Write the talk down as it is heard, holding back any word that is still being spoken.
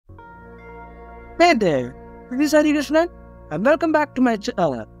Hey there, this is Hari and welcome back to my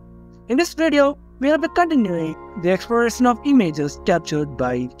channel. In this video, we will be continuing the exploration of images captured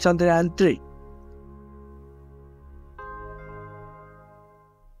by Chandrayaan 3.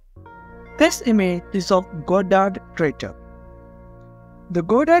 This image is of Goddard crater. The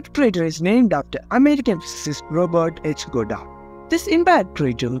Goddard crater is named after American physicist Robert H. Goddard. This impact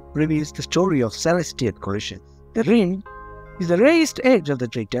crater reveals the story of celestial collisions. The rim is the raised edge of the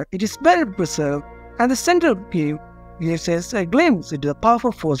crater. It is well preserved, and the central cave gives us a glimpse into the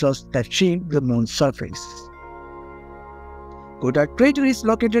powerful forces that shape the moon's surface. Goddard crater is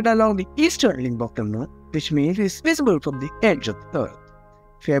located along the eastern limb of the moon, which means it is visible from the edge of the Earth.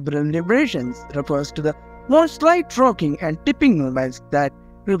 Favorable librations refers to the more slight rocking and tipping movements that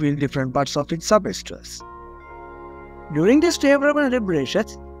reveal different parts of its surface to us. During these favorable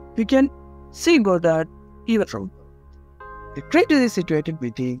librations, we can see Goddard even from Earth. The crater is situated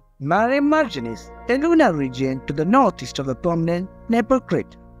within Mare Marginis, a lunar region to the northeast of the prominent Embark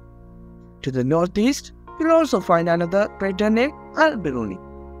crater. To the northeast, you will also find another crater named Alberoni.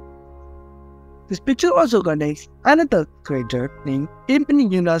 This picture also contains another crater named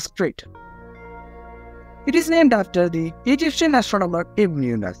Yunus crater. It is named after the Egyptian astronomer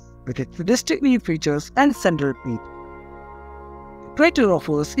Yunus, with its distinctive features and central peak. The crater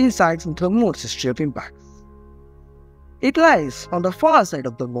offers insights into the moon's history of impacts. It lies on the far side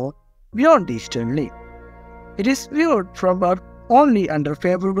of the moon, beyond the eastern limb. It is viewed from Earth only under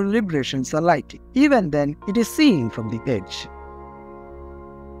favorable librations and lighting. Even then, it is seen from the edge.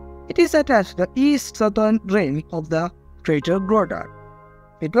 It is attached to the east-southern rim of the crater Goddard.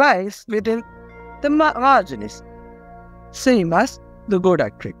 It lies within the Mare Marginis, same as the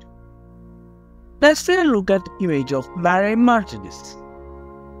Goddard crater. Let's take a look at the image of Mare Marginis.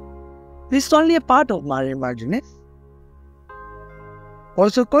 This is only a part of Mare Marginis,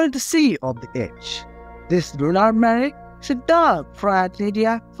 also called the Sea of the Edge. This lunar mare is a dark, flat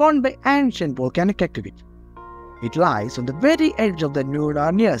area formed by ancient volcanic activity. It lies on the very edge of the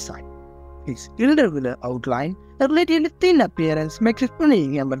lunar near side. Its irregular outline and relatively thin appearance makes it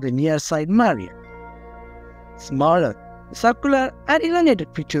unique among the near side mare. Smaller, circular and elongated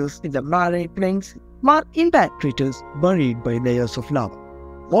features in the mare plains mark impact craters buried by layers of lava.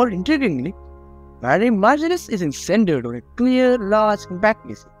 More intriguingly, Mare Marginis isn't centered on a clear, large impact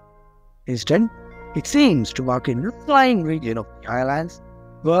basin. Instead, it seems to mark a low-lying region of the highlands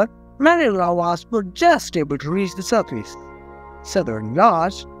where mare lavas were just able to reach the surface. Several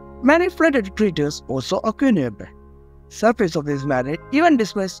large, mare-flooded craters also occur nearby. The surface of this mare even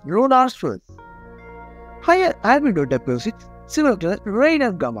displays lunar swirls. Higher albedo deposits similar to the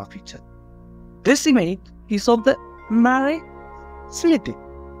radar gamma feature. This image is of the Mare Smythii,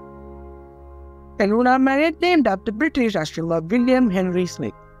 a lunar mare named after British astronomer William Henry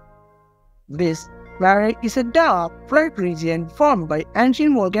Smith. This mare is a dark, flat region formed by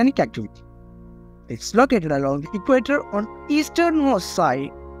ancient volcanic activity. It's located along the equator on easternmost side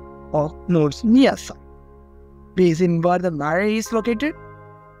of Moon's near side. Basin where the mare is located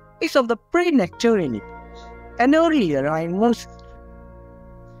is of the pre-Nectarian epoch, an earlier iron moon system.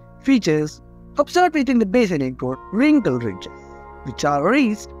 Features observed within the basin include wrinkle ridges, which are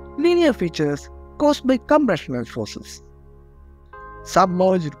raised linear features caused by compressional forces.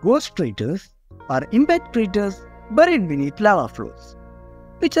 Submerged ghost craters are impact craters buried beneath lava flows,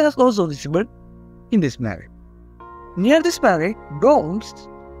 which are also visible in this mare. Near this mare, domes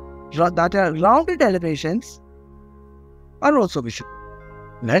that are rounded elevations are also visible.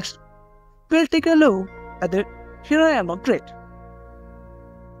 Next, we'll take a look at the Hirayama crater.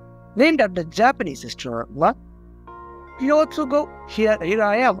 Named after Japanese astronomer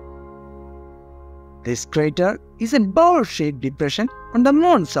Hirayama. This crater is a bowl-shaped depression on the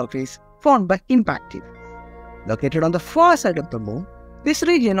moon's surface formed by impact events. Located on the far side of the moon, this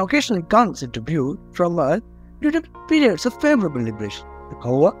region occasionally comes into view from Earth due to periods of favorable libration.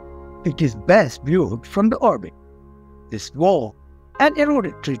 However, it is best viewed from the orbit. This warm and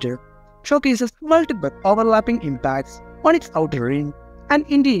eroded crater showcases multiple overlapping impacts on its outer rim and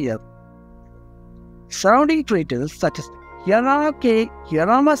interior. Surrounding craters such as Hirayama K,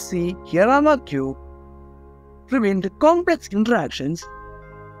 Hirayama C, Hirayama Q reveal the complex interactions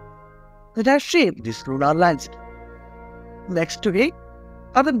that have shaped this lunar landscape. Next to it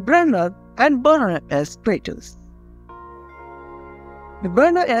are the Brunner and Brunner S craters. The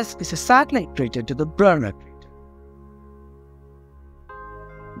Brunner S is a satellite crater to the Brunner crater.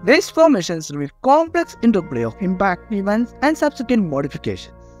 These formations reveal complex interplay of impact events and subsequent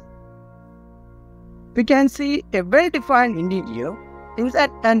modifications. We can see a well-defined interior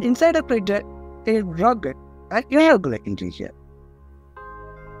inside the crater a rugged and irregular interior.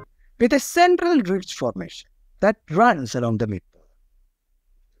 with a central ridge formation that runs along the midpoint.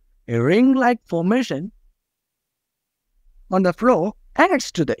 A ring-like formation on the floor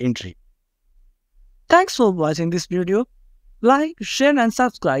adds to the intrigue. Thanks for watching this video. Like, share and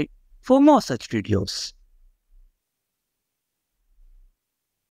subscribe for more such videos.